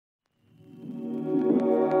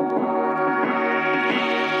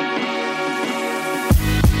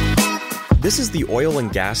This is the Oil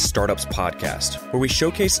and Gas Startups Podcast, where we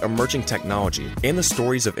showcase emerging technology and the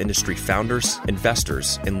stories of industry founders,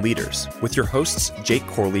 investors, and leaders with your hosts, Jake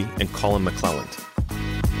Corley and Colin McClelland.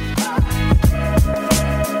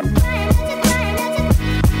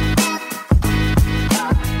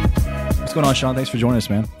 What's going on, Sean? Thanks for joining us,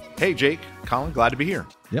 man. Hey, Jake. Colin, glad to be here.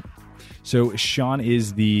 Yep. So Sean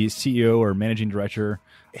is the CEO or managing director,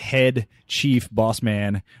 head chief boss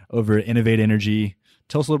man over at Innovate Energy.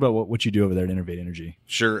 Tell us a little about what you do over there at Innovate Energy.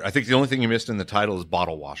 Sure. I think the only thing you missed in the title is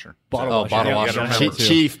bottle washer. Bottle washer.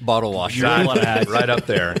 Chief bottle washer. Right up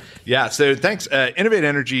there. Yeah. So thanks. Innovate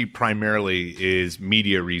Energy primarily is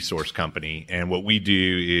media resource company. And what we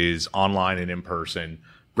do is online and in person,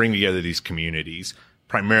 bring together these communities.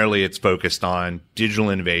 Primarily, it's focused on digital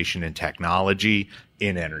innovation and technology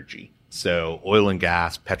in energy. So oil and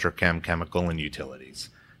gas, petrochem, chemical, and utilities.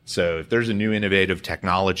 So if there's a new innovative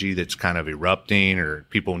technology that's kind of erupting or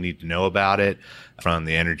people need to know about it from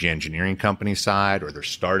the energy engineering company side, or there's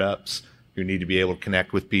startups who need to be able to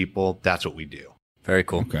connect with people, that's what we do. Very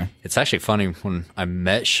cool. Okay. It's actually funny, when I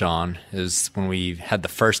met Sean, is when we had the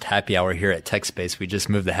first happy hour here at TechSpace. We just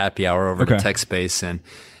moved the happy hour over to TechSpace, and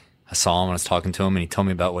I saw him, I was talking to him, and he told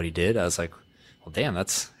me about what he did. I was like, well, damn,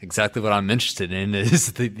 that's exactly what I'm interested in,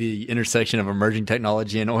 is the intersection of emerging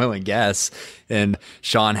technology and oil and gas. And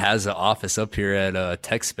Sean has an office up here at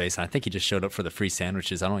TechSpace, and I think he just showed up for the free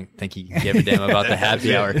sandwiches. I don't think he gave a damn about the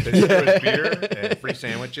happy hour. There's beer and free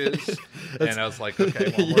sandwiches. And I was like,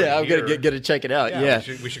 okay, well, I'm going to get to check it out. Yeah.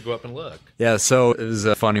 We should go up and look. Yeah, so it was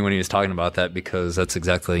funny when he was talking about that, because that's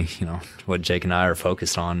exactly, what Jake and I are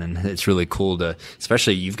focused on. And it's really cool to,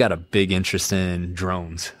 especially you've got a big interest in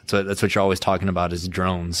drones. That's what you're always talking about, is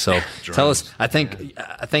drones. So tell us, I think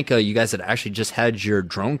you guys had actually just had your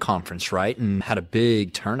drone conference, right? And had a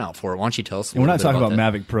big turnout for it. Why don't you tell us a little bit about that? We're not talking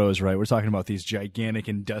about Mavic Pros, right? We're talking about these gigantic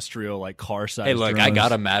industrial, like car-sized Hey, look, drones. I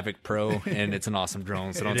got a Mavic Pro, and it's an awesome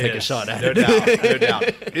drone, so don't take a shot at No it. No doubt.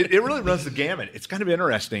 It really runs the gamut. It's kind of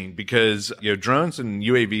interesting because drones and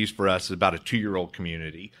UAVs for us is about a 2-year-old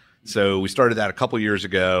community. So we started that a couple years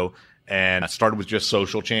ago, and I started with just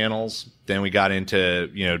social channels. Then we got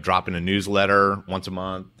into dropping a newsletter once a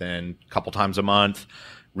month, then a couple times a month.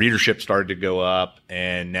 Readership started to go up,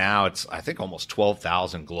 and now it's, I think, almost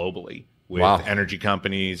 12,000 globally with energy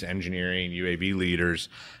companies, engineering, UAV leaders.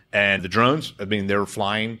 And the drones, they're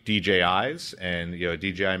flying DJIs, and a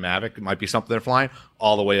DJI Mavic might be something they're flying,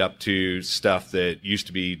 all the way up to stuff that used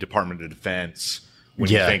to be Department of Defense. When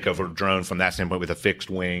you think of a drone from that standpoint, with a fixed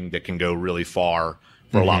wing that can go really far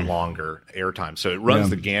for a lot longer airtime. So it runs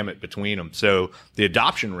the gamut between them. So the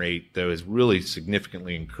adoption rate, though, has really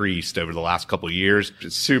significantly increased over the last couple of years.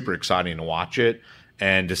 It's super exciting to watch it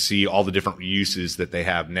and to see all the different uses that they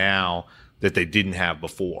have now that they didn't have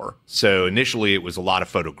before. So initially it was a lot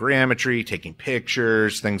of photogrammetry, taking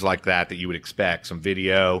pictures, things like that you would expect, some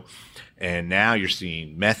video. And now you're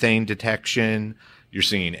seeing methane detection. You're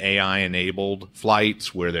seeing AI-enabled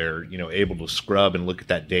flights where they're, able to scrub and look at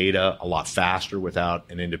that data a lot faster without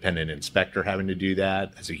an independent inspector having to do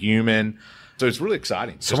that as a human. So it's really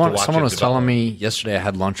exciting. Someone was telling me yesterday, I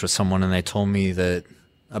had lunch with someone, and they told me that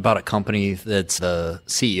about a company that's the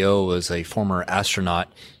CEO was a former astronaut,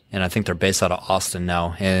 and I think they're based out of Austin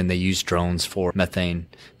now, and they use drones for methane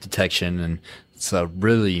detection, and it's a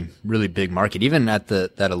really, really big market. Even at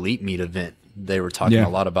that Elite Meet event, they were talking a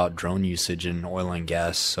lot about drone usage in oil and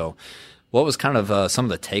gas. So what was kind of some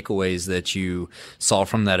of the takeaways that you saw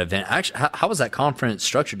from that event? Actually, how was that conference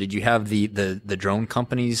structured? Did you have the drone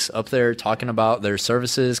companies up there talking about their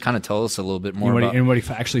services? Kind of tell us a little bit more about. Anybody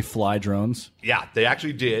actually fly drones? Yeah, they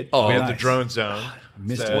actually did. Oh, we have the drone zone.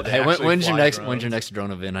 Hey, when's your next drone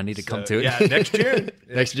event? I need to come to it. Yeah, next June.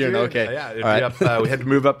 Next June, okay. Yeah, we had to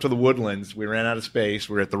move up to the Woodlands. We ran out of space.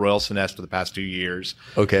 We were at the Royal Sonesta for the past 2 years.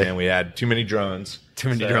 Okay. And we had too many drones.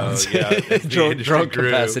 Drones. Yeah, drone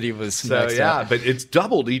capacity was maxed out. But it's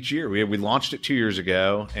doubled each year. We launched it 2 years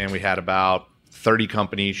ago, and we had about 30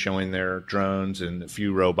 companies showing their drones and a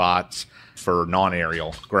few robots for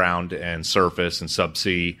non-aerial, ground and surface and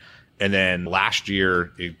subsea. And then last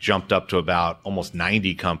year, it jumped up to about almost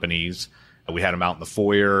 90 companies. We had them out in the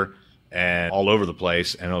foyer and all over the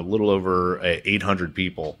place, and a little over 800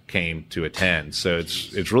 people came to attend. So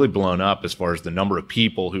it's really blown up as far as the number of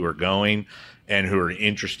people who are going and who are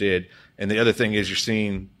interested. And the other thing is, you're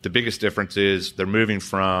seeing the biggest difference is they're moving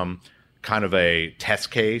from kind of a test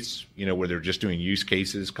case, where they're just doing use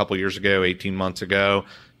cases a couple of years ago, 18 months ago,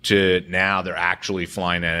 to now they're actually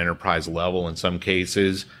flying at enterprise level in some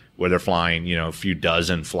cases, where they're flying, a few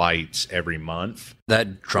dozen flights every month.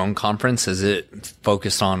 That drone conference, is it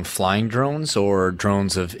focused on flying drones or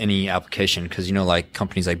drones of any application? Because, like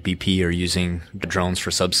companies like BP are using the drones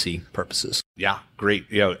for subsea purposes. Yeah, great.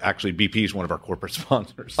 Actually, BP is one of our corporate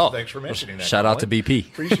sponsors. Oh, thanks for mentioning that. Shout out to BP.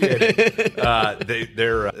 Appreciate it.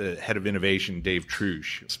 Their head of innovation, Dave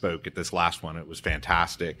Trush, spoke at this last one. It was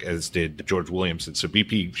fantastic, as did George Williamson. So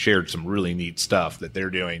BP shared some really neat stuff that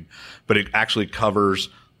they're doing, but it actually covers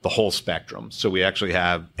the whole spectrum. So we actually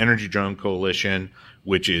have Energy Drone Coalition,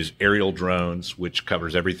 which is aerial drones, which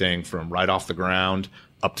covers everything from right off the ground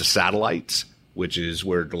up to satellites, which is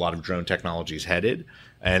where a lot of drone technology is headed.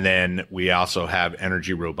 And then we also have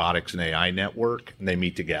Energy Robotics and AI Network, and they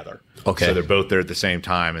meet together. Okay. So they're both there at the same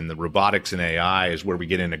time. And the robotics and AI is where we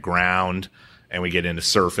get into ground and we get into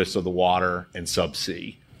surface of the water and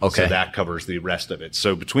subsea. Okay. So that covers the rest of it.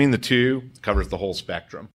 So between the two, covers the whole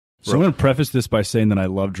spectrum. So I'm going to preface this by saying that I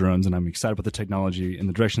love drones and I'm excited about the technology and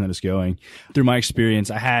the direction that it's going. Through my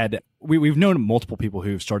experience, we've known multiple people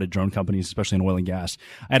who've started drone companies, especially in oil and gas.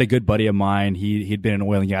 I had a good buddy of mine. He'd been in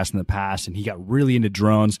oil and gas in the past and he got really into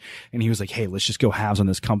drones and he was like, hey, let's just go halves on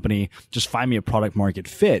this company. Just find me a product market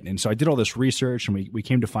fit. And so I did all this research and we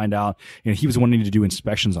came to find out, he was wanting to do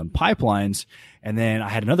inspections on pipelines. And then I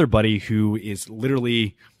had another buddy who is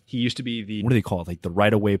literally, he used to be the, what do they call it? Like the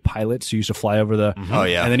right of way pilots who used to fly over the, Oh,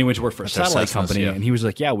 yeah. And then he went to work for a satellite company yeah. and he was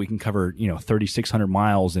like, yeah, we can cover, 3,600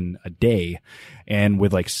 miles in a day and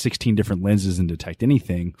with like 16 different lenses and detect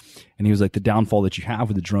anything. And he was like, the downfall that you have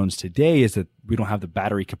with the drones today is that we don't have the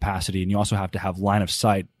battery capacity and you also have to have line of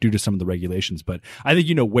sight due to some of the regulations. But I think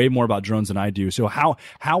you know way more about drones than I do. So how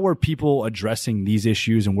are people addressing these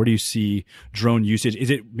issues and where do you see drone usage? Is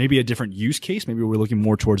it maybe a different use case? Maybe we're looking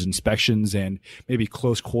more towards inspections and maybe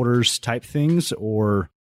close quarters type things, or?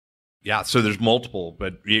 Yeah, so there's multiple,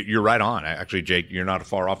 but you're right on. Actually, Jake, you're not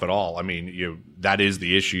far off at all. I mean, that is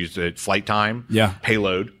the issues that flight time,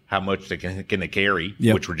 payload, how much can they carry,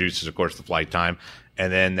 which reduces, of course, the flight time,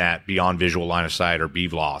 and then that beyond visual line of sight or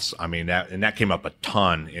BVLOS. I mean, that came up a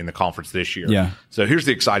ton in the conference this year. Yeah. So here's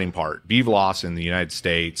the exciting part: BVLOS in the United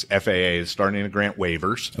States, FAA is starting to grant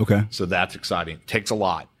waivers. Okay. So that's exciting. It takes a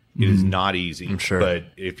lot. It is not easy. I'm sure. But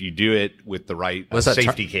if you do it with the right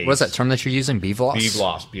safety case. What's that term that you're using? BVLOS?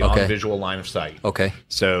 BVLOS, beyond visual line of sight. Okay.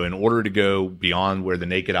 So in order to go beyond where the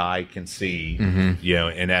naked eye can see,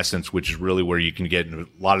 in essence, which is really where you can get into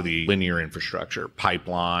a lot of the linear infrastructure,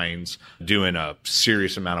 pipelines, doing a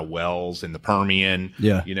serious amount of wells in the Permian.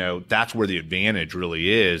 Yeah. That's where the advantage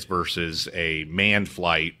really is versus a manned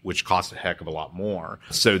flight, which costs a heck of a lot more.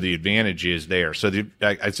 So the advantage is there. So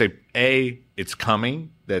I'd say, it's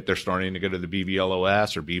coming that they're starting to go to the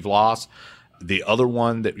BVLOS or BVLOS. The other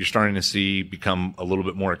one that you're starting to see become a little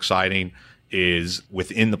bit more exciting is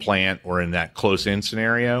within the plant or in that close-in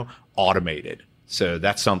scenario, automated. So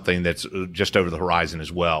that's something that's just over the horizon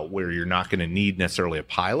as well, where you're not going to need necessarily a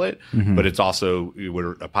pilot, but it's also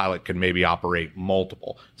where a pilot can maybe operate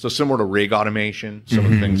multiple. So similar to rig automation, some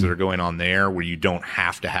of the things that are going on there where you don't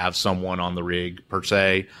have to have someone on the rig per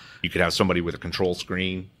se. You could have somebody with a control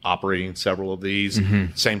screen operating several of these.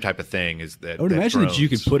 Same type of thing is that. I would imagine drones. that you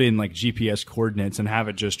could put in like GPS coordinates and have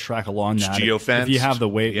it just track along that. Geofenced. If you have the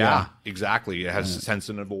weight. Yeah, exactly. It has sense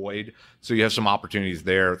and avoid. So you have some opportunities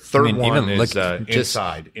there. Third one is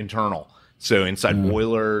internal. So inside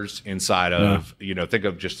boilers, inside of, think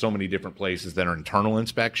of just so many different places that are internal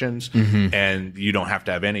inspections, and you don't have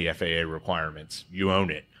to have any FAA requirements. You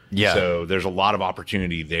own it. Yeah. So there's a lot of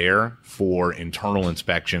opportunity there for internal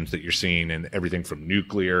inspections that you're seeing in everything from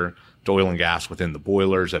nuclear to oil and gas within the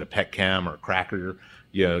boilers at a petchem or a cracker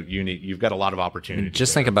unit. You've got a lot of opportunity.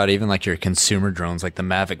 Just think about even like your consumer drones, like the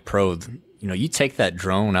Mavic Pro. You take that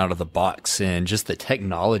drone out of the box and just the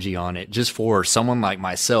technology on it, just for someone like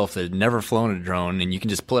myself that had never flown a drone, and you can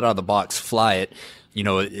just pull it out of the box, fly it.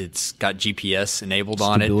 It's got GPS enabled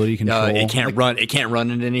on it. Stability control. It can't run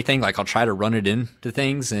into anything. Like I'll try to run it into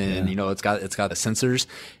things, and it's got the sensors,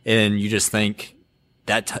 and you just think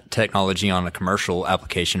that technology on a commercial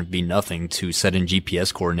application would be nothing to set in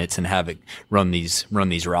GPS coordinates and have it run these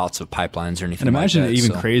routes of pipelines or anything. And imagine like that.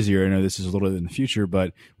 even crazier. I know this is a little bit in the future,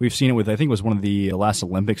 but we've seen it with, I think it was one of the last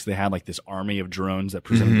Olympics. They had like this army of drones that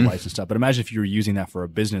presented the lights and stuff. But imagine if you were using that for a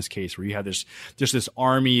business case where you have this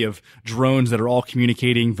army of drones that are all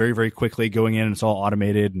communicating very, very quickly going in, and it's all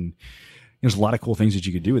automated. And there's a lot of cool things that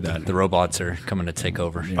you could do with that. The robots are coming to take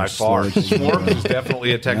over. By far, swarms is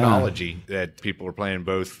definitely a technology that people are playing,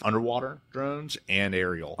 both underwater drones and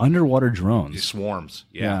aerial. Underwater drones. Swarms,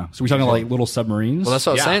 So we're talking like little submarines? Well, that's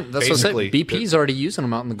what I was saying. That's what I said. basically, BP's already using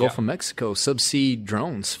them out in the Gulf of Mexico, subsea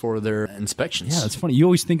drones for their inspections. Yeah, it's funny. You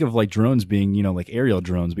always think of like drones being, like aerial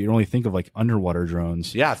drones, but you only think of like underwater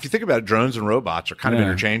drones. Yeah, if you think about it, drones and robots are kind of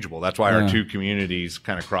interchangeable. That's why our two communities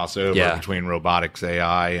kind of cross over between robotics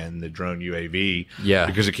AI and the drone UAV. Yeah.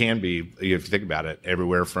 Because it can be, if you think about it,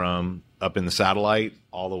 everywhere from up in the satellite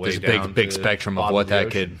all the way There's down a big to spectrum the of bottom what the that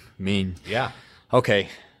ocean. could mean. Yeah. Okay.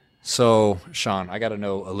 So, Sean, I got to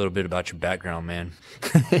know a little bit about your background, man.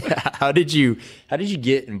 How did you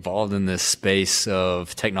get involved in this space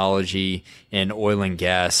of technology and oil and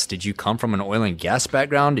gas? Did you come from an oil and gas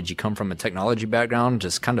background? Did you come from a technology background?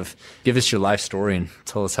 Just kind of give us your life story and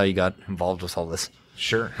tell us how you got involved with all this.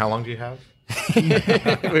 Sure. How long do you have?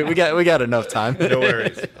 we got enough time. No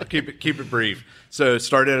worries. I'll keep it brief. So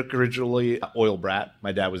started originally oil brat.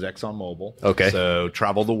 My dad was ExxonMobil. Okay. So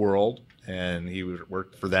traveled the world, and he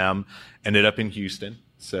worked for them. Ended up in Houston.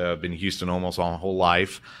 So I've been in Houston almost all my whole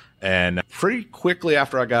life. And pretty quickly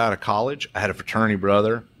after I got out of college, I had a fraternity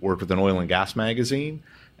brother, worked with an oil and gas magazine,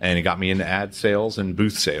 and he got me into ad sales and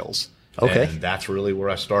booth sales. Okay. And that's really where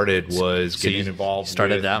I started, was getting involved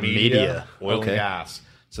with out in media, oil Okay. and gas.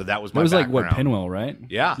 So that was my That was background. like what, Pinwell, right?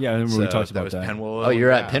 Yeah. Yeah, I remember we talked about that. Penwell Oh,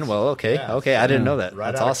 you're at Gas. Pinwell. Okay. Yeah. Okay. I didn't know that.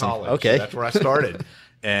 Right That's out of awesome. college. Okay. So that's where I started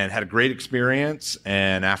and had a great experience.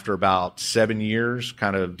 And after about 7 years,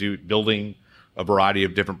 kind of building a variety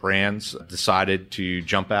of different brands, decided to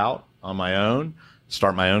jump out on my own,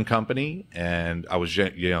 start my own company. And I was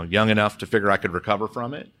young enough to figure I could recover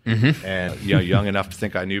from it, and young enough to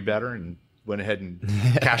think I knew better, and went ahead and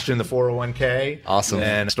cashed in the 401k. Awesome.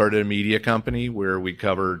 And started a media company where we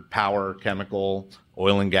covered power, chemical,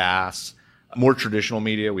 oil and gas, more traditional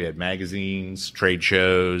media. We had magazines, trade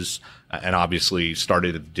shows, and obviously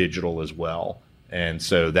started digital as well. And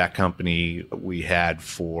so that company we had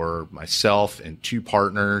for myself and two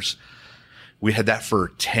partners. We had that for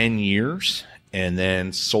 10 years and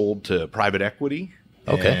then sold to private equity.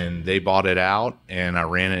 Okay. And they bought it out, and I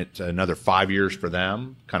ran it another 5 years for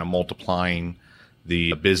them, kind of multiplying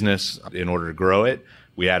the business in order to grow it.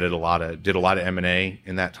 We did a lot of M&A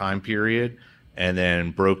in that time period, and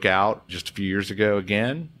then broke out just a few years ago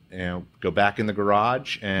again. Go back in the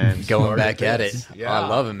garage and Going start back at it. this. Oh, I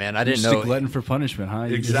love it, man. I didn't Just a know. glutton for punishment, huh?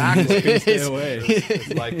 You Exactly. just stay away.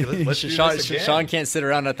 It's like, let's do Sean, this again. Sean can't sit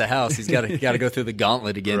around at the house. He's got to go through the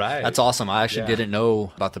gauntlet again. Right. That's awesome. I actually didn't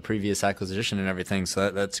know about the previous acquisition and everything,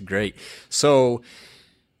 so that's great. So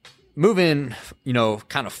moving,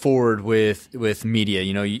 kind of forward with media,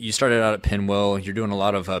 you started out at Pinwell. You're doing a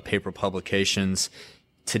lot of paper publications.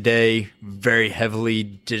 Today, very heavily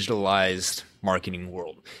digitalized marketing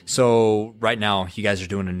world. So right now, you guys are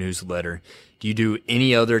doing a newsletter. Do you do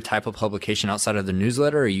any other type of publication outside of the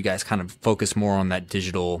newsletter, or you guys kind of focus more on that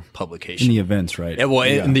digital publication? In the events, right? Yeah, well,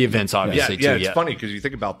 in the events, obviously, Yeah, too. it's funny because you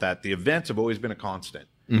think about that. The events have always been a constant.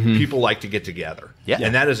 People like to get together. Yeah.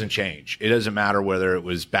 And that doesn't change. It doesn't matter whether it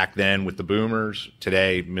was back then with the boomers,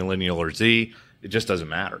 today, millennial or Z. It just doesn't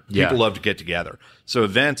matter. Yeah. People love to get together. So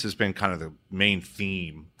events has been kind of the main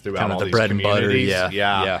theme throughout Kind of all the these bread and butter, communities.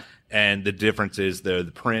 yeah. And the difference is the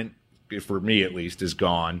print, for me at least, is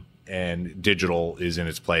gone. And digital is in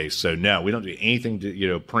its place. So no, we don't do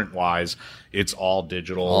anything print wise. It's all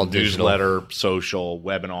digital, All digital. newsletter, social,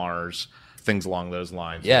 webinars, things along those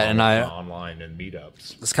lines. Yeah, and online and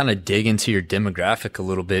meetups. Let's kind of dig into your demographic a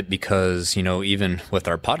little bit, because even with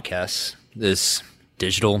our podcasts, this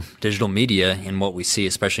digital media, and what we see,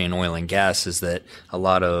 especially in oil and gas, is that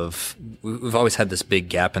we've always had this big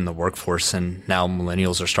gap in the workforce, and now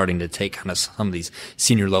millennials are starting to take kind of some of these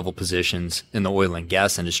senior level positions in the oil and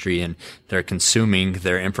gas industry, and they're consuming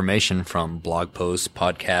their information from blog posts,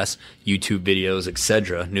 podcasts, YouTube videos,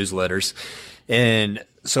 etc., newsletters. And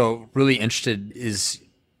so really interested is,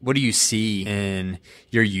 what do you see in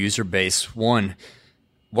your user base? One,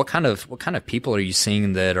 what kind of people are you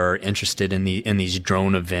seeing that are interested in these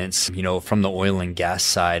drone events, from the oil and gas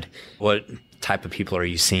side? What type of people are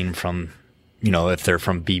you seeing from, if they're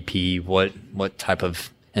from BP, what type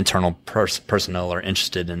of internal personnel are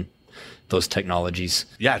interested in those technologies?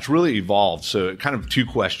 Yeah, it's really evolved. So kind of two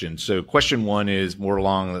questions. So question one is more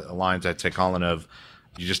along the lines, I'd say, Colin, of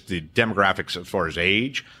just the demographics as far as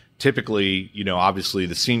age. Typically, obviously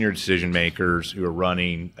the senior decision makers who are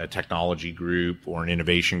running a technology group or an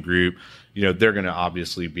innovation group, they're going to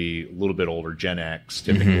obviously be a little bit older, Gen X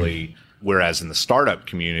typically. Whereas in the startup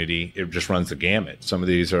community, it just runs the gamut. Some of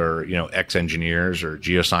these are, ex-engineers or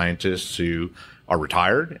geoscientists who are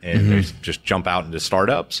retired and they just jump out into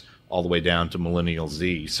startups, all the way down to Millennial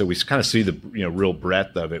Z. So we kind of see the real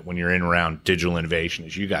breadth of it when you're in around digital innovation,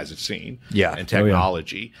 as you guys have seen, and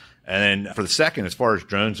technology. And then for the second, as far as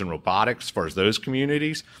drones and robotics, as far as those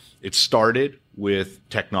communities, it started with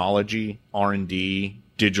technology, R&D,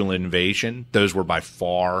 digital innovation. Those were by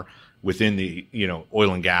far within the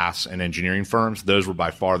oil and gas and engineering firms. Those were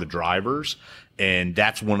by far the drivers. And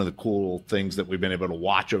that's one of the cool things that we've been able to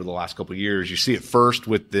watch over the last couple of years. You see it first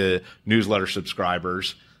with the newsletter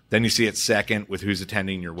subscribers. Then you see it second with who's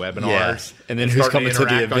attending your webinars. And then who's coming to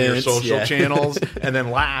the events. On your social channels. And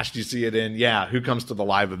then last, you see it in, who comes to the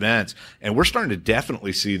live events. And we're starting to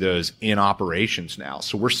definitely see those in operations now.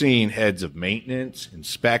 So we're seeing heads of maintenance,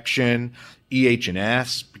 inspection,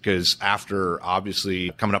 EH&S, because after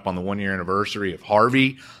obviously coming up on the 1-year anniversary of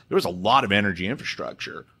Harvey, there was a lot of energy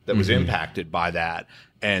infrastructure that was impacted by that.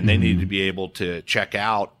 And they needed to be able to check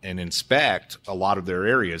out and inspect a lot of their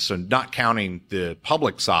areas. So not counting the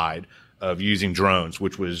public side of using drones,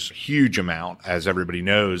 which was a huge amount, as everybody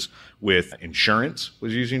knows, with insurance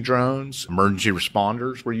was using drones. Emergency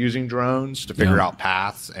responders were using drones to figure out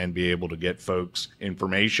paths and be able to get folks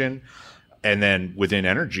information. And then within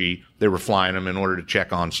energy, they were flying them in order to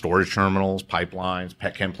check on storage terminals, pipelines,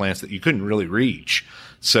 petchem plants that you couldn't really reach.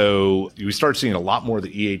 So we started seeing a lot more of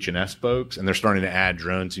the EH&S folks, and they're starting to add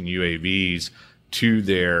drones and UAVs to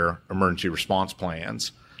their emergency response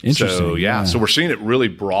plans. Interesting. So, so we're seeing it really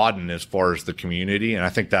broaden as far as the community, and I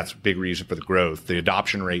think that's a big reason for the growth. The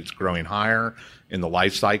adoption rate's growing higher in the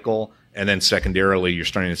life cycle, and then secondarily, you're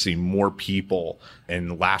starting to see more people.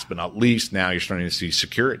 And last but not least, now you're starting to see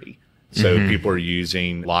security. So people are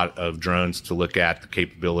using a lot of drones to look at the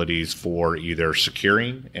capabilities for either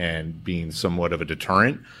securing and being somewhat of a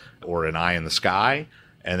deterrent or an eye in the sky.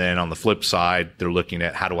 And then on the flip side, they're looking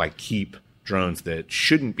at how do I keep drones that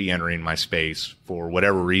shouldn't be entering my space for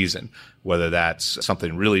whatever reason, whether that's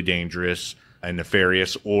something really dangerous and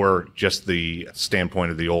nefarious or just the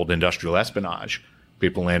standpoint of the old industrial espionage.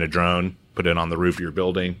 People land a drone, put it on the roof of your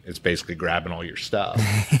building. It's basically grabbing all your stuff.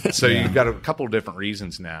 So you've got a couple of different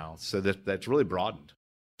reasons now. So that's really broadened.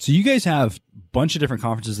 So you guys have a bunch of different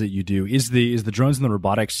conferences that you do. Is the drones and the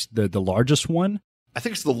robotics the largest one? I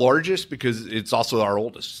think it's the largest because it's also our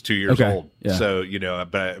oldest. It's 2 years old. Yeah. So,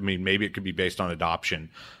 but I mean, maybe it could be based on adoption.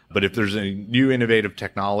 But if there's a new innovative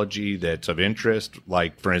technology that's of interest,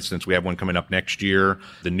 like, for instance, we have one coming up next year.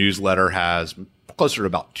 The newsletter has closer to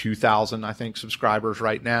about 2,000, I think, subscribers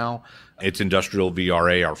right now. It's Industrial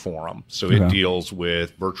VR AR Forum. So it deals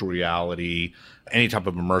with virtual reality, any type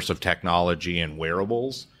of immersive technology and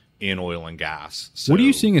wearables in oil and gas. So, what are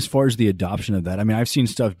you seeing as far as the adoption of that? I mean, I've seen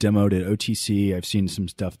stuff demoed at OTC. I've seen some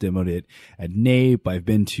stuff demoed at NAPE. I've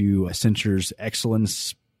been to Accenture's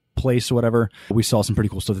Excellence place or whatever. We saw some pretty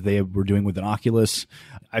cool stuff that they were doing with an Oculus.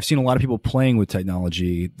 I've seen a lot of people playing with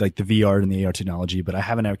technology, like the VR and the AR technology, but I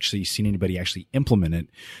haven't actually seen anybody actually implement it.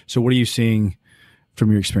 So what are you seeing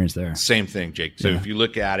from your experience there? Same thing, Jake. So if you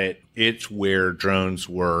look at it, it's where drones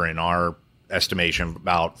were in our estimation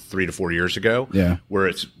about 3 to 4 years ago, where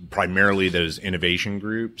it's primarily those innovation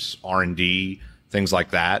groups, R&D, things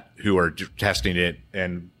like that, who are testing it.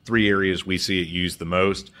 And 3 areas we see it used the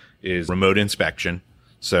most is remote inspection.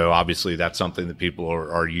 So obviously that's something that people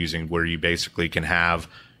are using, where you basically can have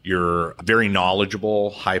your very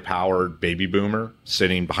knowledgeable, high-powered baby boomer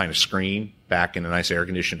sitting behind a screen back in a nice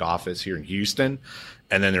air-conditioned office here in Houston.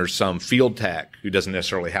 And then there's some field tech who doesn't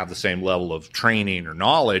necessarily have the same level of training or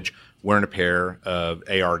knowledge, wearing a pair of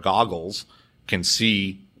AR goggles, can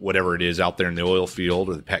see whatever it is out there in the oil field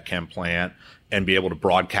or the petchem plant and be able to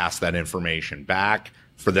broadcast that information back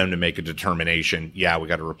for them to make a determination, we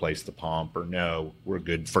got to replace the pump, or no, we're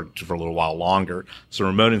good for a little while longer. So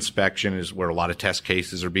remote inspection is where a lot of test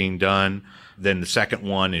cases are being done. Then the second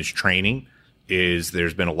one is training.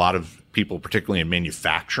 There's been a lot of people, particularly in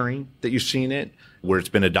manufacturing, that you've seen it, where it's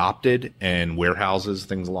been adopted, and warehouses,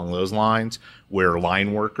 things along those lines, where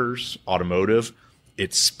line workers, automotive,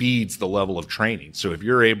 it speeds the level of training. So if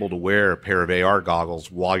you're able to wear a pair of AR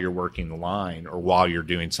goggles while you're working the line or while you're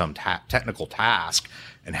doing some technical task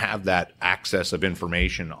and have that access of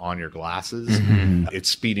information on your glasses, it's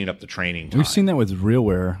speeding up the training time. We've seen that with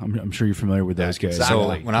RealWear. I'm sure you're familiar with those guys.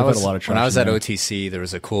 Exactly. So when I was at OTC, there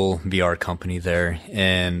was a cool VR company there,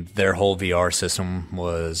 and their whole VR system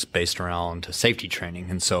was based around safety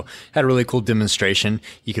training. And so had a really cool demonstration.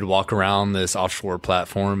 You could walk around this offshore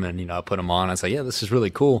platform, and I put them on. I was like, this is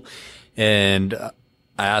really cool. And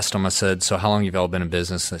I asked them, I said, so how long have y'all been in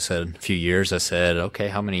business? They said, a few years. I said, okay,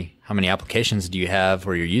 how many applications do you have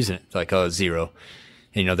where you're using it? They're like, 0.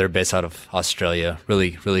 And, they're based out of Australia,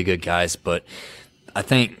 really, really good guys. But I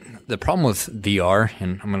think the problem with VR,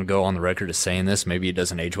 and I'm going to go on the record as saying this, maybe it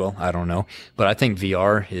doesn't age well, I don't know, but I think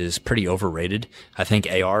VR is pretty overrated. I think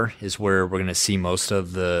AR is where we're going to see most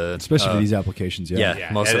of the... Especially for these applications, Yeah,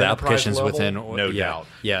 most At of the enterprise applications level, within... no doubt.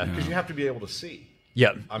 Yeah. Because you have to be able to see.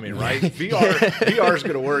 Yeah. I mean, right? VR is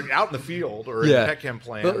going to work out in the field or in a pet chem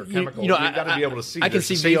plant or chemical. You've got to be able to see. I can There's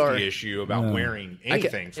see a safety VR issue about wearing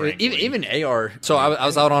anything, frankly. Even AR. So I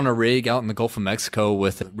was out on a rig out in the Gulf of Mexico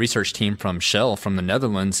with a research team from Shell from the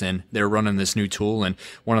Netherlands, and they were running this new tool, and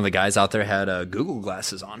one of the guys out there had Google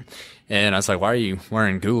glasses on. And I was like, why are you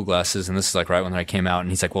wearing Google glasses? And this is like right when I came out. And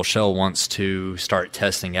he's like, well, Shell wants to start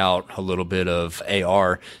testing out a little bit of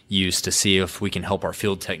AR use to see if we can help our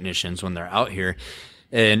field technicians when they're out here.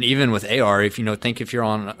 And even with AR, if if you're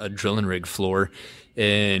on a drilling rig floor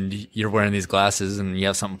and you're wearing these glasses and you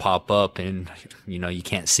have something pop up and, you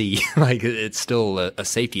can't see, like it's still a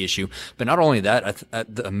safety issue. But not only that,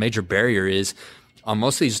 a major barrier is on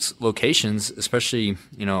most of these locations, especially,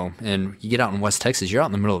 and you get out in West Texas, you're out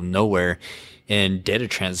in the middle of nowhere. And data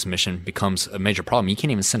transmission becomes a major problem. You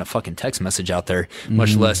can't even send a fucking text message out there,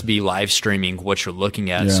 much less be live streaming what you're looking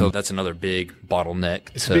at. Yeah. So that's another big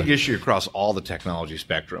bottleneck. It's a big issue across all the technology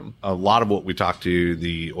spectrum. A lot of what we talk to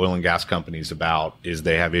the oil and gas companies about is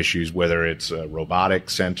they have issues, whether it's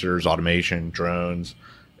robotics, sensors, automation, drones,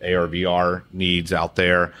 AR, VR needs out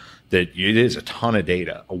there. That it is a ton of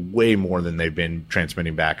data, way more than they've been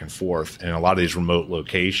transmitting back and forth. And a lot of these remote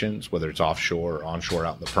locations, whether it's offshore or onshore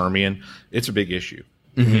out in the Permian, it's a big issue.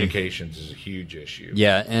 Communications is a huge issue.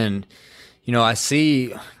 Yeah. And, I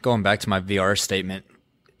see, going back to my VR statement,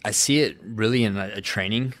 I see it really in a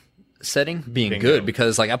training setting being good,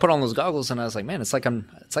 because like I put on those goggles and I was like, man, it's like I'm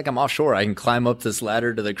offshore. I can climb up this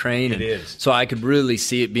ladder to the crane. It is. So I could really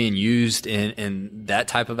see it being used in that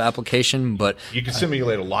type of application. But you can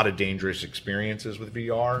simulate a lot of dangerous experiences with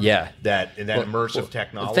VR. Yeah. That immersive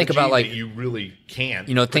technology. Think about that you really can't.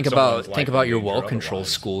 Think about your well control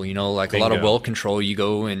school. Like a lot of well control, you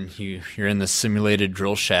go and you're in the simulated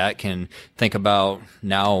drill shack, and think about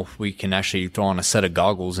now we can actually throw on a set of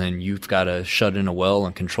goggles and you've got to shut in a well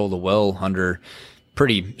and control the well under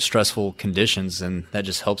pretty stressful conditions, and that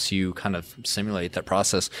just helps you kind of simulate that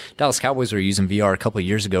process. Dallas Cowboys were using VR a couple of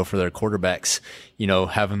years ago for their quarterbacks,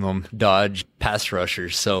 having them dodge pass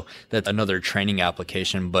rushers. So that's another training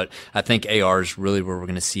application. But I think AR is really where we're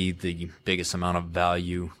going to see the biggest amount of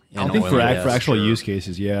value in I think oil for and gas. actual use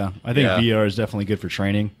cases, yeah. I think VR is definitely good for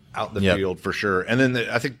training. Out in the field for sure. And then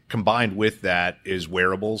I think combined with that is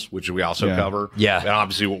wearables, which we also cover. Yeah. And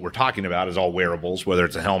obviously what we're talking about is all wearables, whether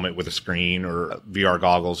it's a helmet with a screen or VR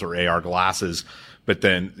goggles or AR glasses. But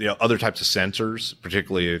then other types of sensors,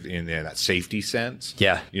 particularly in that safety sense.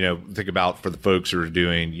 Yeah. Think about for the folks who are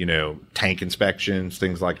doing, tank inspections,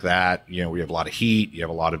 things like that. We have a lot of heat. You have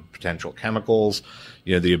a lot of potential chemicals.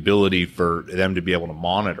 The ability for them to be able to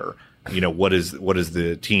monitor what is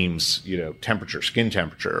the team's, temperature, skin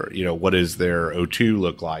temperature, what does their O2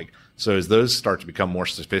 look like? So as those start to become more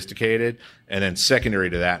sophisticated, and then secondary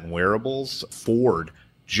to that in wearables, Ford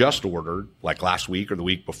just ordered, like last week or the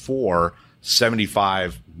week before,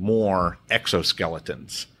 75 more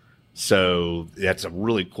exoskeletons. So that's a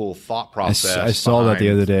really cool thought process. I saw that the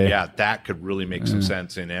other day. Yeah, that could really make some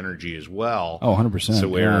sense in energy as well. Oh, 100%. So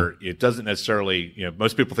where it doesn't necessarily,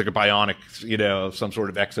 most people think of bionic, some sort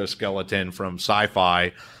of exoskeleton from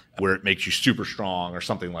sci-fi where it makes you super strong or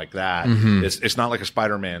something like that. It's not like a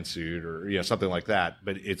Spider-Man suit or something like that,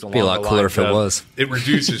 but it's be a lot cooler if it was. It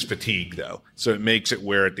reduces fatigue though, so it makes it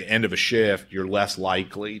where at the end of a shift you're less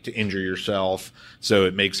likely to injure yourself. So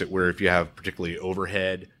it makes it where if you have particularly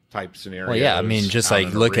overhead type scenarios. Well, yeah, I mean, just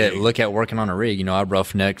like look at working on a rig. I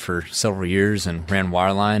roughnecked for several years and ran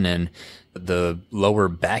wireline, and the lower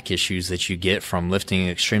back issues that you get from lifting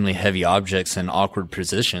extremely heavy objects in awkward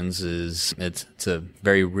positions it's a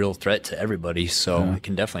very real threat to everybody. So it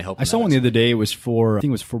can definitely help. I saw one the other day. It was for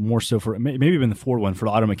maybe even the Ford one for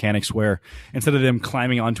the auto mechanics, where instead of them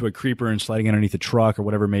climbing onto a creeper and sliding underneath a truck or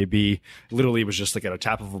whatever it may be, literally it was just like at a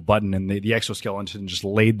tap of a button, and the exoskeleton just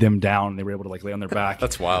laid them down, and they were able to like lay on their back.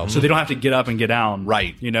 That's wild. So they don't have to get up and get down,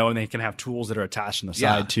 right? And they can have tools that are attached on the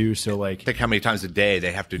side too. So like, think how many times a day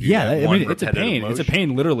they have to do that. I mean, it's a pain. Motion. It's a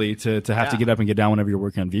pain, literally, to have to get up and get down whenever you're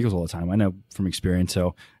working on vehicles all the time. I know from experience.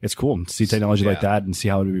 So it's cool to see technology like that and see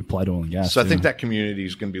how it would be applied to oil and gas. So I think that community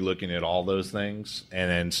is going to be looking at all those things and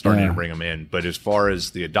then starting to bring them in. But as far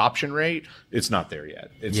as the adoption rate, it's not there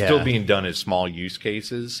yet. It's still being done as small use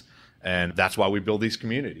cases. And that's why we build these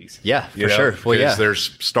communities. Yeah, for sure. Well, because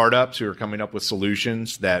there's startups who are coming up with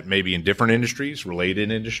solutions that may be in different industries,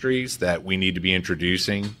 related industries, that we need to be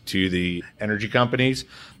introducing to the energy companies.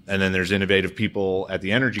 And then there's innovative people at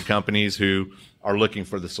the energy companies who are looking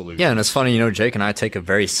for the solution. Yeah, and it's funny, Jake and I take a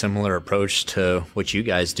very similar approach to what you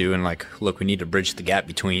guys do. And look, we need to bridge the gap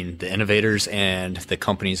between the innovators and the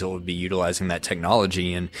companies that would be utilizing that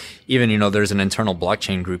technology. And even, there's an internal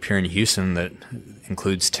blockchain group here in Houston that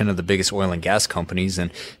includes 10 of the biggest oil and gas companies. And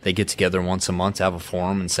they get together once a month to have a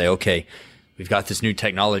forum and say, okay, we've got this new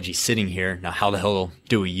technology sitting here. Now, how the hell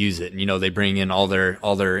do we use it? And, they bring in all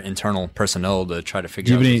their internal personnel to try to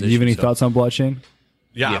figure out. Do you have any thoughts on blockchain?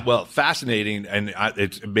 Yeah, well, fascinating. And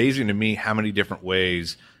it's amazing to me how many different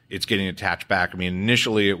ways it's getting attached back. I mean,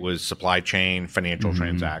 initially it was supply chain, financial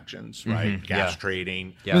transactions, right? Gas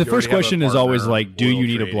trading. Yeah. The first question is always like, do you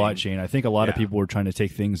need trading. a blockchain? I think a lot of people were trying to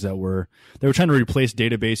take things they were trying to replace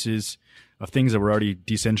databases of things that were already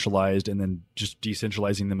decentralized and then just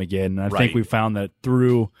decentralizing them again. And I think we found that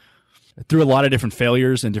through a lot of different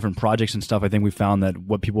failures and different projects and stuff, I think we found that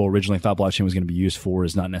what people originally thought blockchain was going to be used for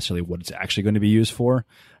is not necessarily what it's actually going to be used for.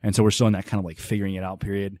 And so we're still in that kind of like figuring it out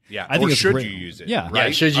period. Yeah. I think should you use it? Yeah. Right? Yeah,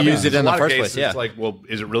 should you use it in the first place? Yeah. It's like, well,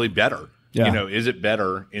 is it really better? Yeah. Is it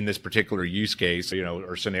better in this particular use case,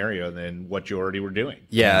 or scenario than what you already were doing?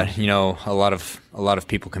 Yeah. A lot of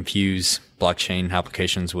people confuse blockchain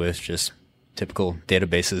applications with just typical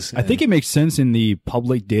databases. I think it makes sense in the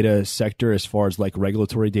public data sector as far as like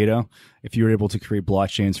regulatory data. If you're able to create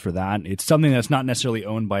blockchains for that, it's something that's not necessarily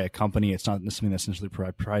owned by a company. It's not something that's necessarily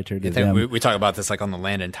proprietary to them. We talk about this like on the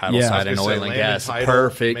land and title side in oil and gas.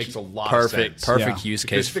 Makes a lot of sense. Perfect use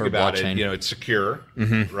case for blockchain. It's secure,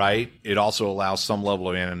 right? It also allows some level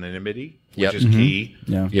of anonymity, which is key.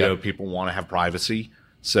 Yeah. People want to have privacy.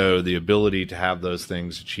 So the ability to have those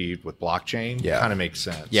things achieved with blockchain kind of makes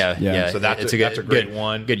sense. Yeah. So that's a great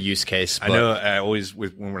one. Good use case. I know. I always,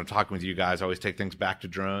 when we're talking with you guys, I always take things back to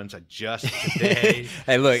drones. I just today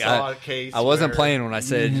hey, look, saw a case. I wasn't playing when I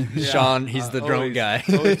said Sean. He's the drone guy.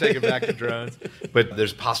 Always take it back to drones. But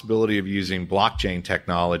there's a possibility of using blockchain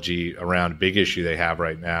technology around a big issue they have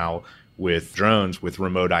right now with drones with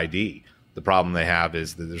remote ID. The problem they have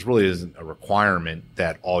is that there really isn't a requirement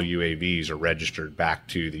that all UAVs are registered back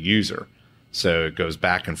to the user. So it goes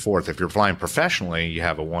back and forth. If you're flying professionally, you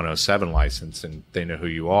have a 107 license and they know who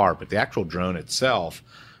you are. But the actual drone itself,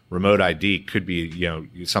 remote ID could be,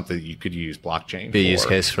 something that you could use blockchain for. Be a use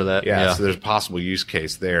case for that. Yeah, so there's a possible use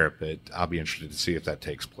case there, but I'll be interested to see if that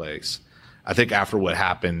takes place. I think after what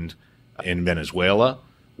happened in Venezuela,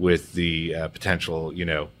 with the potential,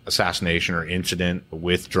 assassination or incident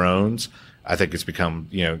with drones, I think it's become,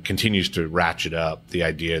 continues to ratchet up the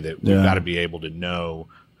idea that we've got to be able to know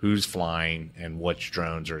who's flying and which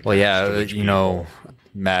drones are attached to which people.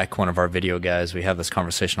 Mac, one of our video guys, we have this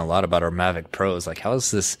conversation a lot about our Mavic Pros. Like, how is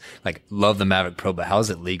this, love the Mavic Pro, but how is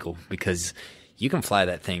it legal? Because you can fly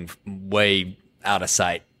that thing way out of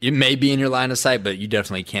sight. It may be in your line of sight, but you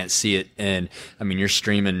definitely can't see it. And I mean, you're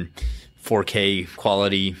streaming 4K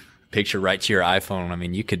quality picture right to your iPhone. I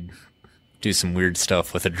mean, you could do some weird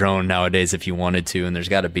stuff with a drone nowadays if you wanted to, and there's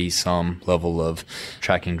got to be some level of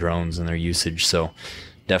tracking drones and their usage. So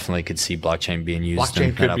definitely could see blockchain being used.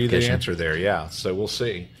 Blockchain could be the answer there, yeah. So we'll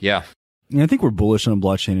see. Yeah. I think we're bullish on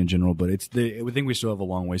blockchain in general, but we think we still have a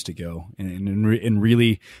long ways to go in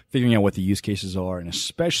really figuring out what the use cases are, and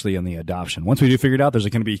especially on the adoption. Once we do figure it out, there's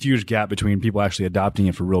going to be a huge gap between people actually adopting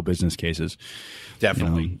it for real business cases.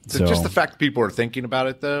 Definitely. So just the fact that people are thinking about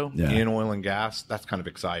it, though, in oil and gas, that's kind of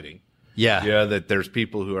exciting. Yeah. Yeah, that there's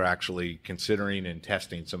people who are actually considering and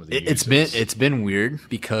testing some of the It's been weird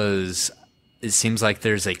because it seems like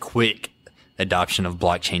there's a quick adoption of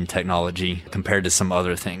blockchain technology compared to some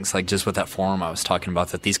other things. Like just with that forum I was talking about,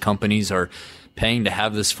 that these companies are paying to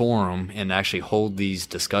have this forum and actually hold these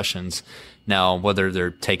discussions. Now, whether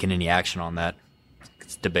they're taking any action on that,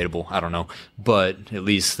 it's debatable. I don't know. But at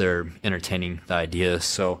least they're entertaining the idea.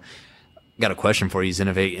 So got a question for you. Is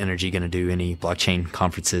Innovate Energy going to do any blockchain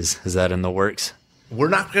conferences? Is that in the works? We're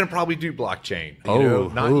not going to probably do blockchain.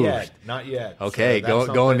 Not yet. Okay, so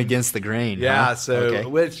going against the grain. Yeah, huh? so okay.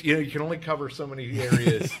 Which you can only cover so many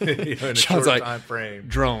areas in a short time frame.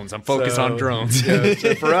 Drones. I'm focused on drones.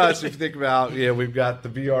 So for us, if you think about, we've got the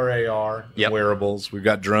VR/AR wearables, we've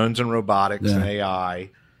got drones and robotics and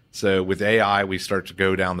AI. So with AI, we start to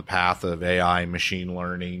go down the path of AI machine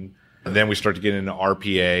learning. And then we start to get into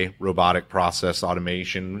RPA, robotic process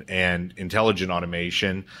automation, and intelligent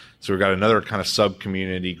automation. So we've got another kind of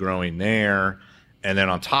sub-community growing there. And then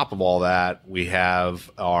on top of all that, we have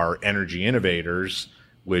our energy innovators,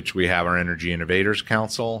 which we have our Energy Innovators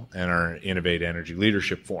Council and our Innovate Energy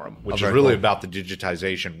Leadership Forum, which is very really cool. about the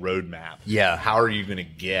digitization roadmap. Yeah. How are you going to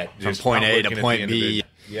get From just point not A to looking at point the B.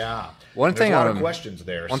 individual- Yeah. One There's thing a lot of I'm- questions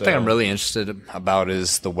there. One thing I'm really interested about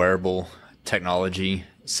is the wearable technology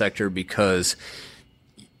sector, because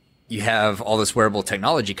you have all this wearable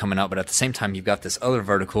technology coming out, but at the same time, you've got this other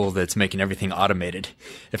vertical that's making everything automated.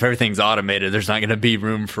 If everything's automated, there's not going to be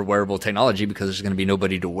room for wearable technology because there's going to be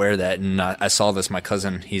nobody to wear that. And I saw this. My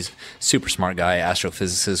cousin, he's a super smart guy,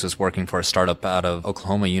 astrophysicist, was working for a startup out of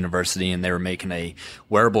Oklahoma University, and they were making a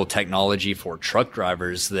wearable technology for truck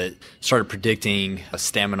drivers that started predicting a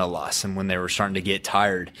stamina loss and when they were starting to get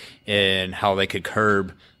tired and how they could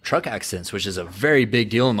curb truck accidents, which is a very big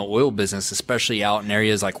deal in the oil business, especially out in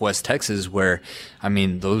areas like West Texas, where, I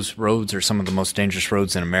mean, those roads are some of the most dangerous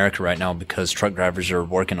roads in America right now because truck drivers are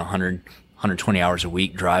working 100, 120 hours a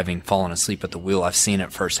week driving, falling asleep at the wheel. I've seen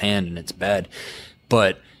it firsthand, and it's bad.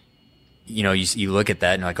 But, you know, you look at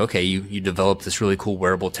that and you're like, okay, you develop this really cool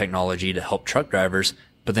wearable technology to help truck drivers,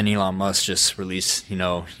 but then Elon Musk just released,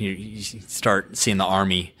 you start seeing the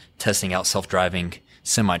Army testing out self-driving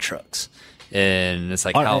semi-trucks. And it's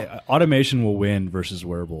like automation will win versus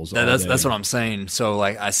wearables. That's what I'm saying. So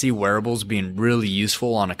like I see wearables being really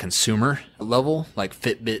useful on a consumer level, like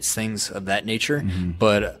Fitbits, things of that nature. Mm-hmm.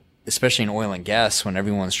 But especially in oil and gas, when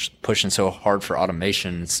everyone's pushing so hard for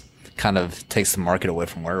automation, it's kind of takes the market away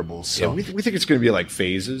from wearables. So Yeah, we think it's going to be like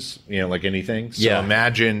phases, like anything. So Yeah.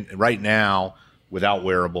 imagine right now without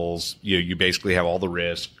wearables, you basically have all the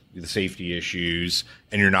risk, the safety issues,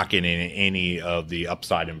 and you're not getting any of the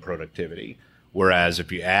upside in productivity. Whereas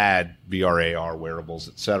if you add VR, AR, wearables,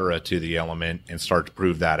 et cetera, to the element and start to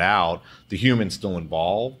prove that out, the human's still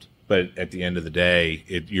involved. But at the end of the day,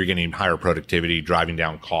 you're getting higher productivity, driving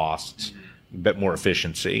down costs, a bit more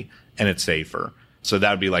efficiency, and it's safer. So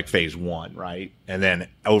that would be like phase one, right? And then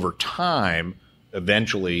over time,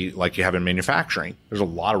 eventually, like you have in manufacturing, there's a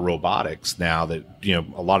lot of robotics now that,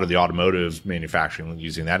 a lot of the automotive manufacturing,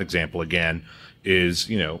 using that example again, is,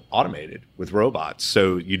 automated with robots.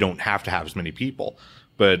 So you don't have to have as many people.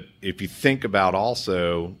 But if you think about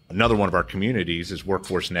also another one of our communities is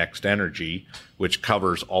Workforce Next Energy, which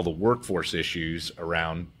covers all the workforce issues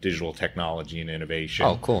around digital technology and innovation.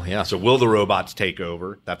 Oh, cool. Yeah. So will the robots take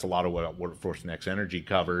over? That's a lot of what Workforce Next Energy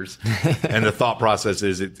covers. And the thought process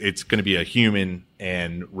is it's going to be a human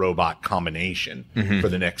and robot combination for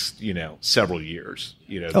the next, several years.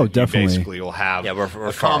 Oh, definitely. Basically, you'll have we're a far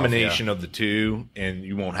off, combination of the two, and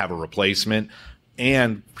you won't have a replacement.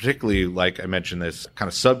 And particularly, like I mentioned, this kind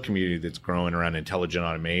of sub-community that's growing around intelligent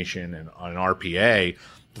automation and on RPA,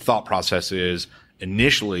 the thought process is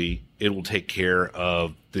initially it will take care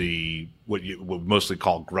of what you would mostly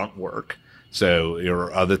call grunt work. So there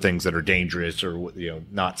are other things that are dangerous or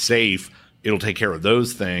not safe. It'll take care of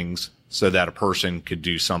those things so that a person could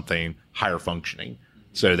do something higher functioning.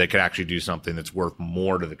 So they could actually do something that's worth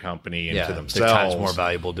more to the company and to themselves. 6 times more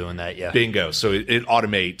valuable doing that. Yeah. Bingo. So it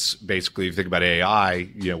automates, basically, if you think about AI,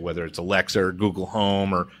 whether it's Alexa or Google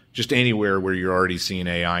Home or just anywhere where you're already seeing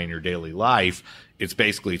AI in your daily life, it's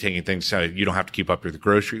basically taking things so you don't have to keep up with the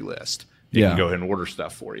grocery list. You can go ahead and order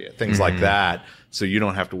stuff for you, things like that. So you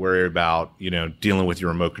don't have to worry about, dealing with your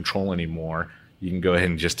remote control anymore. You can go ahead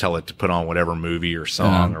and just tell it to put on whatever movie or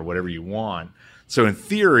song or whatever you want. So in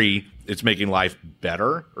theory, it's making life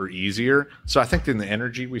better or easier. So I think in the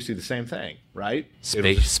energy, we see the same thing, right?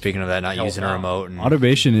 Speaking of that, not using a remote. And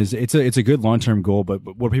Automation it's a good long-term goal,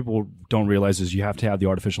 but what people don't realize is you have to have the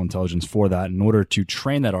artificial intelligence for that. In order to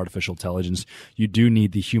train that artificial intelligence, you do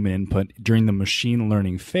need the human input during the machine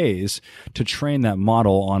learning phase to train that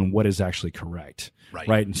model on what is actually correct.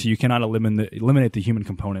 Right. And so you cannot eliminate the human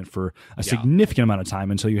component for a significant amount of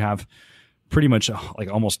time until you have pretty much like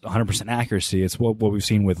almost 100% accuracy. It's what we've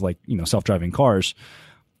seen with self-driving cars,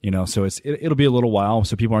 so it'll be a little while.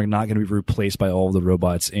 So people are not going to be replaced by all of the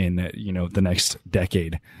robots in, the next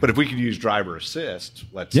decade. But if we could use driver assist,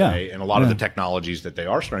 let's say, and a lot of the technologies that they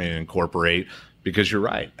are starting to incorporate, because you're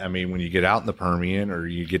right. I mean, when you get out in the Permian or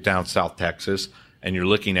you get down South Texas and you're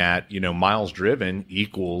looking at, miles driven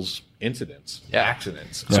equals incidents,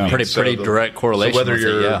 accidents. It's a pretty direct correlation. So whether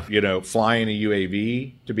with you're, flying a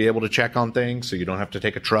UAV to be able to check on things, so you don't have to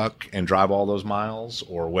take a truck and drive all those miles,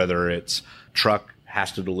 or whether it's truck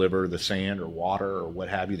has to deliver the sand or water or what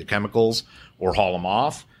have you, the chemicals, or haul them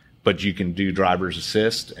off. But you can do driver's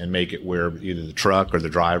assist and make it where either the truck or the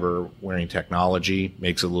driver wearing technology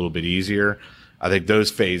makes it a little bit easier. I think those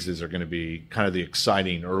phases are going to be kind of the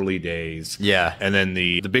exciting early days. Yeah. And then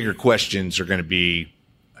the bigger questions are going to be,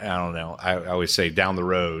 I don't know, I always say down the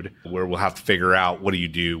road, where we'll have to figure out what do you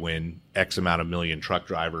do when X amount of million truck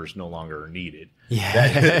drivers no longer are needed.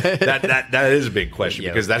 That is a big question,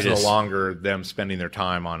 because that's no just longer them spending their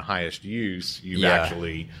time on highest use. You've Yeah.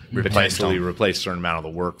 actually Replaced potentially them. replaced a certain amount of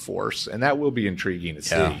the workforce, and that will be intriguing to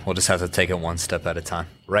see. Yeah, we'll just have to take it one step at a time.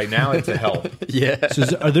 Right now, it's a help. Yeah.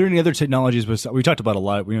 So are there any other technologies? We talked about a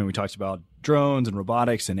lot. We talked about drones and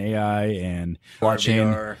robotics and AI and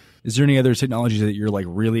blockchain. VR. Is there any other technologies that you're like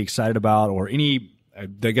really excited about, or any? I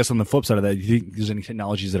guess on the flip side of that, do you think there's any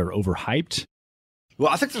technologies that are overhyped? Well,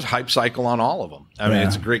 I think there's a hype cycle on all of them. I mean, Yeah.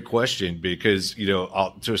 it's a great question, because,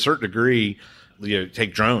 to a certain degree,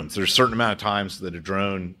 take drones. There's a certain amount of times that a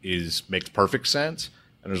drone makes perfect sense.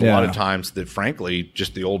 And there's a lot of times that, frankly,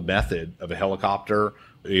 just the old method of a helicopter,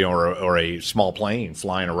 or a small plane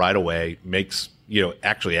flying a right of way makes,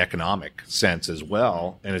 actually economic sense as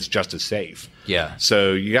well. And it's just as safe. Yeah.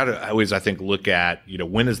 So you got to always, I think, look at,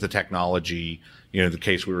 when is the technology, the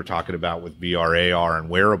case we were talking about with VR, AR, and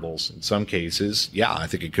wearables. In some cases, yeah, I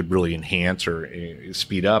think it could really enhance or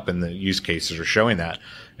speed up, and the use cases are showing that.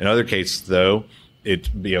 In other cases, though,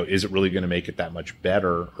 is it really going to make it that much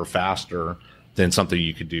better or faster than something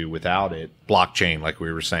you could do without it? Blockchain, like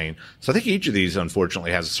we were saying. So I think each of these,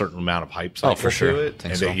 unfortunately, has a certain amount of hype cycle for sure. to it,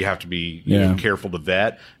 Think and so. that you have to be Yeah. careful to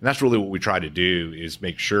vet. And that's really what we try to do, is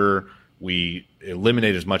make sure we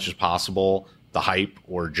eliminate as much as possible the hype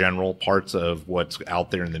or general parts of what's out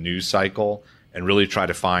there in the news cycle, and really try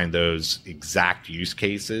to find those exact use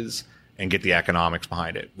cases and get the economics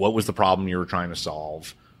behind it. What was the problem you were trying to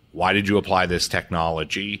solve? Why did you apply this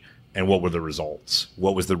technology? And what were the results?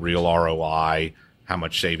 What was the real ROI? How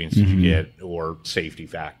much savings did you get, or safety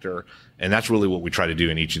factor? And that's really what we try to do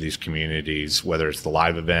in each of these communities, whether it's the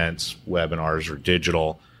live events, webinars, or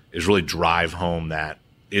digital, is really drive home that,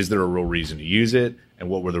 is there a real reason to use it? And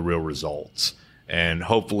what were the real results? And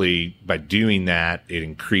hopefully by doing that, it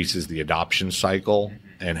increases the adoption cycle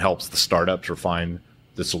and helps the startups refine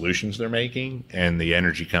the solutions they're making, and the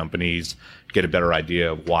energy companies get a better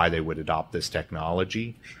idea of why they would adopt this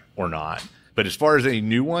technology or not. But as far as any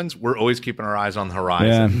new ones, we're always keeping our eyes on the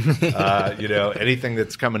horizon. Anything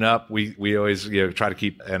that's coming up, we always try to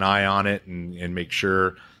keep an eye on it and make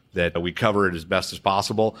sure that we cover it as best as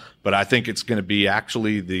possible. But I think it's going to be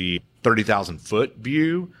actually the 30,000 foot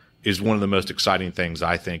view is one of the most exciting things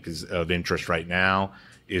I think is of interest right now,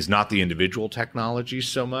 is not the individual technologies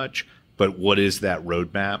so much, but what is that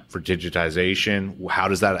roadmap for digitization? How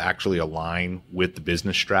does that actually align with the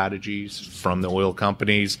business strategies from the oil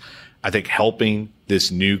companies? I think helping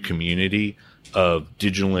this new community of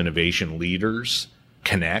digital innovation leaders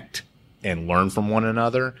connect and learn from one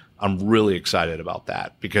another, I'm really excited about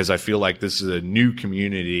that, because I feel like this is a new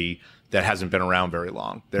community that hasn't been around very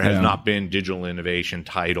long. There has not been digital innovation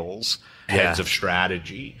titles, heads of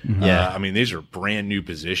strategy. I mean, these are brand new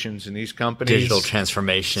positions in these companies. Digital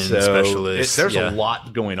transformation So specialists. there's a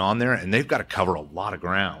lot going on there, and they've got to cover a lot of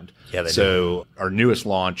ground. Yeah, they So our newest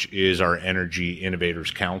launch is our Energy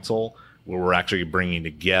Innovators Council, where we're actually bringing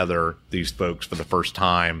together these folks for the first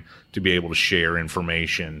time to be able to share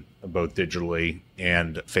information both digitally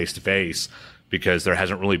and face-to-face, because there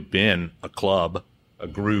hasn't really been a club, a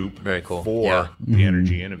group Very cool. for Yeah. the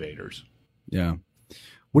energy innovators. Yeah.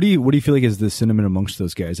 What do you feel like is the sentiment amongst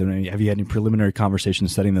those guys? I mean, have you had any preliminary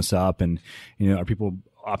conversations setting this up? And, are people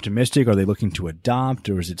optimistic? Are they looking to adopt,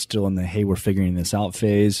 or is it still in the, hey, we're figuring this out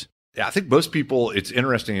phase? Yeah, I think most people, it's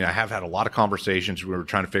interesting. I have had a lot of conversations where we're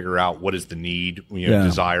trying to figure out what is the need,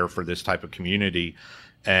 desire for this type of community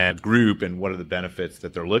and group, and what are the benefits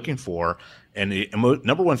that they're looking for. And the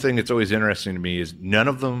number one thing that's always interesting to me is none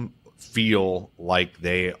of them feel like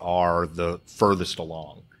they are the furthest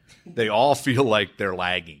along. They all feel like they're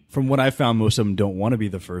lagging. From what I found, most of them don't want to be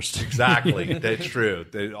the first. Exactly. That's true.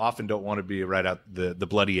 They often don't want to be right out the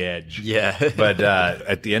bloody edge. Yeah. But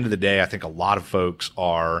at the end of the day, I think a lot of folks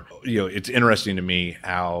are, it's interesting to me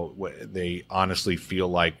how they honestly feel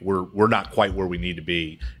like we're not quite where we need to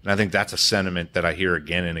be. And I think that's a sentiment that I hear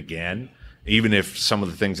again and again. Even if some of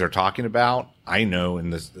the things they're talking about, I know in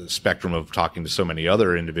the spectrum of talking to so many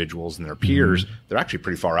other individuals and their peers, they're actually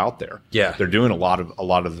pretty far out there. Yeah. They're doing a lot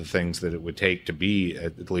of the things that it would take to be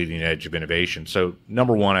at the leading edge of innovation. So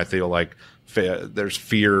number one, I feel like there's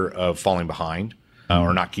fear of falling behind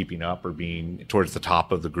or not keeping up or being towards the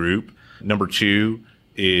top of the group. Number two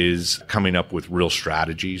is coming up with real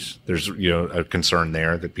strategies. There's a concern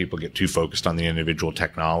there that people get too focused on the individual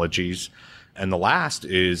technologies. And the last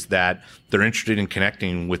is that they're interested in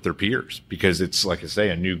connecting with their peers, because it's, like I say,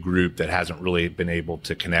 a new group that hasn't really been able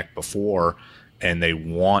to connect before, and they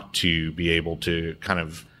want to be able to kind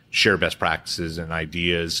of share best practices and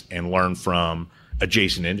ideas and learn from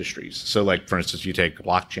adjacent industries. So like, for instance, you take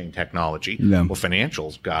blockchain technology. Yeah. Well,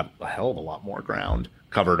 financials got a hell of a lot more ground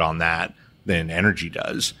covered on that than energy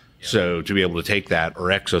does. So to be able to take that, or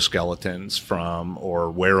exoskeletons from,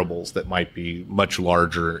 or wearables that might be much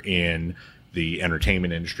larger in the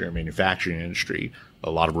entertainment industry or manufacturing industry,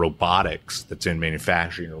 a lot of robotics that's in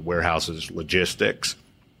manufacturing or warehouses, logistics,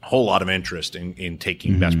 a whole lot of interest in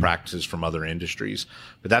taking best practices from other industries.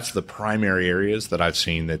 But that's the primary areas that I've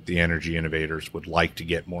seen that the energy innovators would like to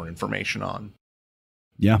get more information on.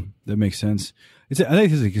 Yeah, that makes sense. I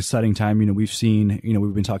think it's an exciting time. We've seen,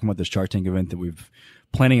 we've been talking about this Shark Tank event that we've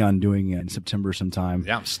planning on doing in September sometime.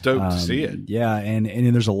 Yeah, I'm stoked to see it. Yeah, and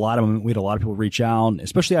there's we had a lot of people reach out,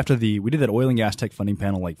 especially after we did that oil and gas tech funding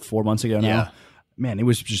panel like 4 months ago now. Yeah. Man, it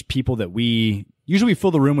was just people that we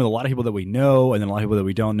fill the room with a lot of people that we know, and then a lot of people that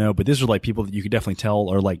we don't know. But these are like people that you could definitely tell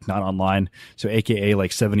are like not online. So AKA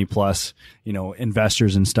like 70 plus,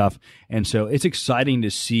 investors and stuff. And so it's exciting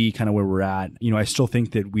to see kind of where we're at. I still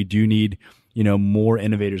think that we do need, more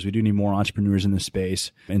innovators. We do need more entrepreneurs in this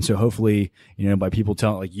space. And so hopefully, by people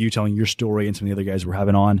telling your story and some of the other guys we're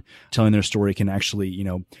having on telling their story can actually,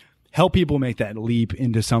 help people make that leap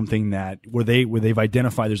into something that where they've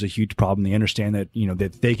identified there's a huge problem. They understand that,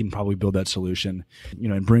 that they can probably build that solution,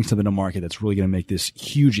 and bring something to market that's really going to make this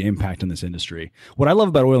huge impact on this industry. What I love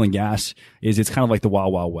about oil and gas is it's kind of like the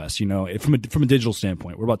Wild Wild West, from a digital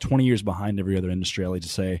standpoint. We're about 20 years behind every other industry, I like to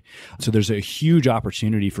say. So there's a huge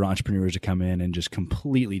opportunity for entrepreneurs to come in and just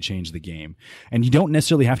completely change the game. And you don't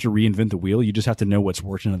necessarily have to reinvent the wheel. You just have to know what's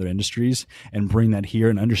worked in other industries and bring that here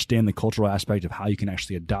and understand the cultural aspect of how you can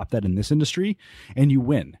actually adopt that in this industry, and you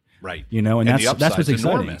win. Right. And that's what's exciting.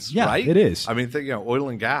 Enormous, yeah, right? It is. I mean, oil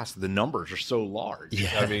and gas, the numbers are so large.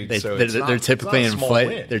 Yeah. I mean, they're typically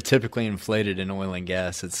inflated. They're typically inflated in oil and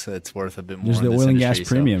gas. It's worth a bit more. There's the oil and gas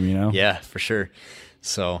premium, Yeah, for sure.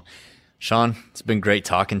 So, Sean, it's been great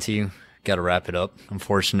talking to you. Got to wrap it up.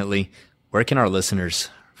 Unfortunately, where can our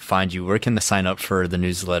listeners find you? Where can they sign up for the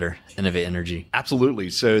newsletter, Innovate Energy?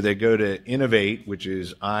 Absolutely. So they go to Innovate, which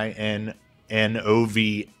is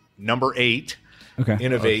INNOV number 8. Okay.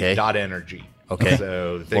 Innovate.energy. Okay.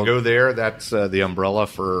 So if they go there, that's the umbrella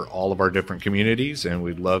for all of our different communities, and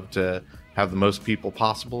we'd love to have the most people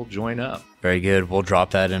possible join up. Very good. We'll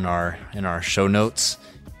drop that in our show notes.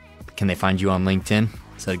 Can they find you on LinkedIn?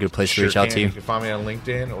 Is that a good place to reach out to you? You can find me on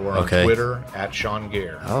LinkedIn or on Twitter at Sean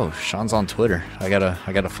Gare. Oh, Sean's on Twitter. I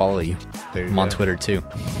gotta follow you. I'm on Twitter too.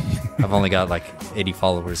 I've only got like 80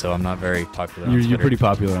 followers, so I'm not very popular on Twitter. You're pretty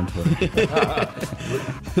popular on Twitter.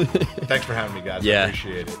 Thanks for having me, guys. Yeah. I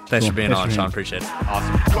appreciate it. Thanks for being on, Sean. Appreciate it.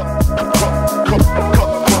 Awesome.